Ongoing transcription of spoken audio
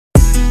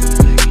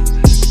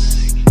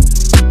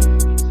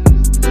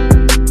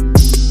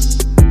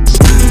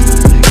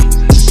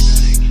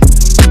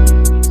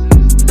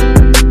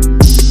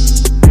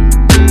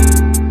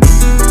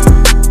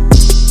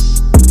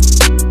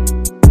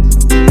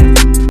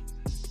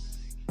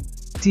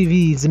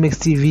TV, XIMEX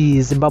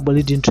TV, Zimbabwe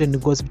leading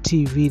trend gossip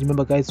TV.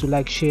 Remember guys to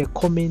like, share,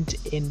 comment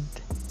and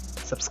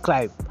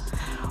subscribe.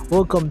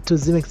 Welcome to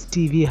XIMEX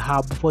TV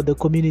Hub for the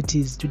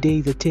communities. Today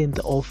is the 10th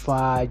of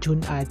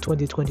June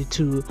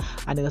 2022,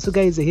 and so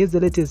guys, here's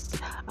the latest.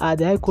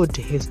 The High Court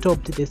has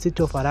stopped the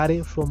City of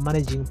Harare from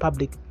managing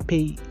public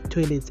pay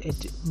toilets at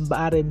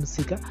Mbare,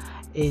 Musika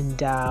and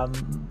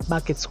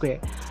Market Square.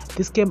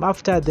 This came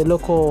after the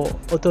local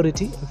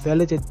authority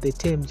violated the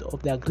terms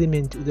of the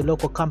agreement with the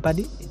local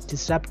company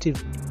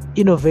Disruptive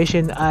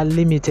Innovation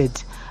Limited.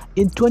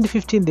 In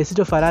 2015, the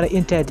City of Harare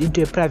entered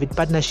into a private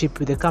partnership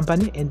with the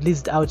company and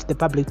leased out the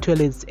public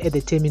toilets at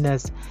the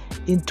terminus.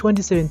 In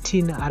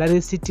 2017,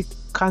 Harare City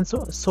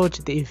Council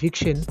sought the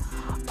eviction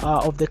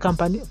of the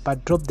company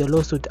but dropped the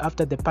lawsuit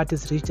after the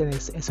parties reached a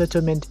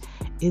settlement.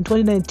 In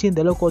 2019,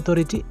 the local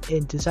authority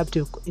and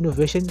Disruptive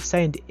Innovation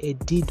signed a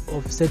deed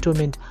of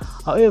settlement.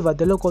 However,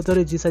 the local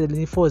authority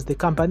suddenly forced the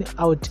company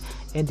out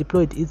and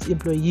deployed its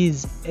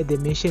employees at the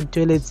mentioned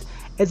toilets.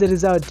 As a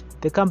result,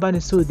 the company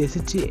sued the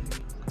City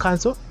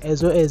Council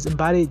as well as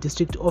Mbare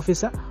District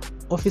Officer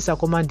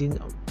Commanding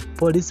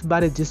Police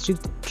Mbare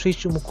District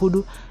Trish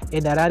Mukudu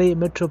and Harare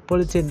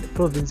Metropolitan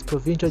Province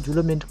Provincial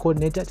Development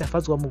Coordinator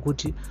Tafazwa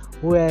Muguti,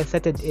 who were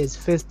cited as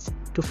first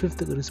to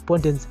fifth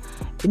respondents.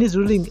 In his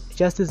ruling,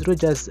 Justice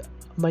Rogers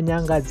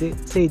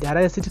Manyangadze said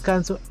Harare City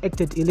Council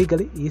acted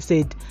illegally. He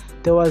said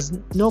there was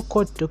no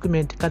court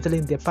document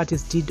cancelling the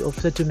parties' deed of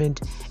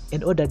settlement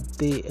and ordered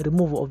the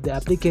removal of the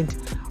applicant.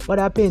 What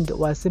happened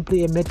was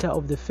simply a matter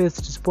of the first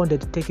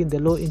respondent taking the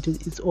law into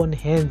its own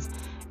hands.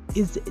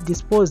 It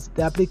disposed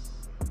the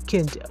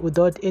applicant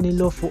without any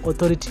lawful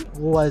authority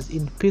who was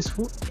in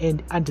peaceful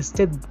and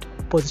undisturbed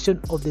possession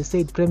of the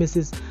said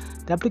premises.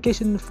 The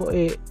application for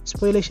a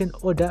spoliation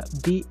order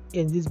be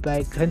and is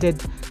by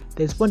granted.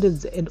 The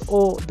respondents and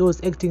all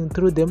those acting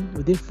through them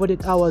within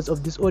 48 hours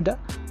of this order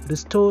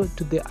restore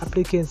to the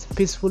applicants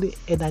peacefully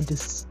and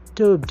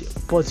undisturbed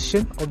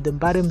possession of the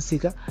Mbare,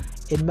 Musika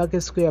and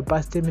Market Square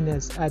bus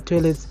terminus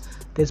toilets.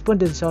 The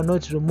respondents shall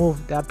not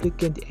remove the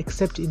applicant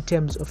except in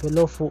terms of a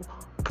lawful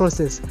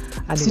process.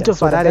 And City of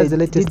Harare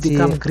did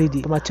become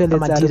greedy. Market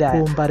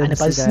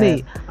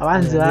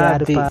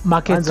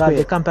Square,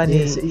 the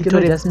company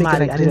just make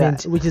an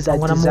agreement which is a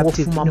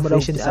disruptive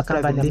innovation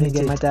company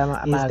limited.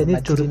 They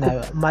need to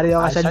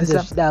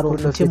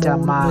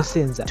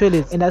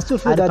toilets, and I still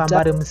feel that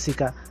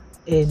Musika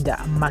and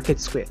Market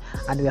Square.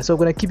 And so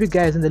we're gonna keep you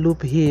guys in the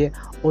loop here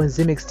on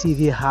XIMEX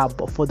TV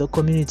Hub for the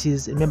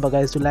communities. Remember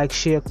guys to like,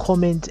 share,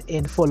 comment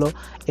and follow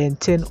and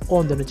turn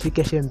on the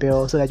notification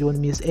bell so that you won't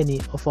miss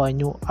any of our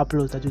new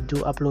uploads that we do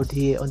upload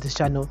here on this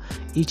channel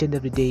each and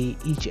every day,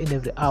 each and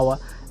every hour.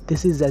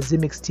 This is a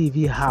XIMEX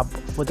TV Hub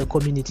for the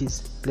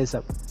communities. Bless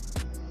up.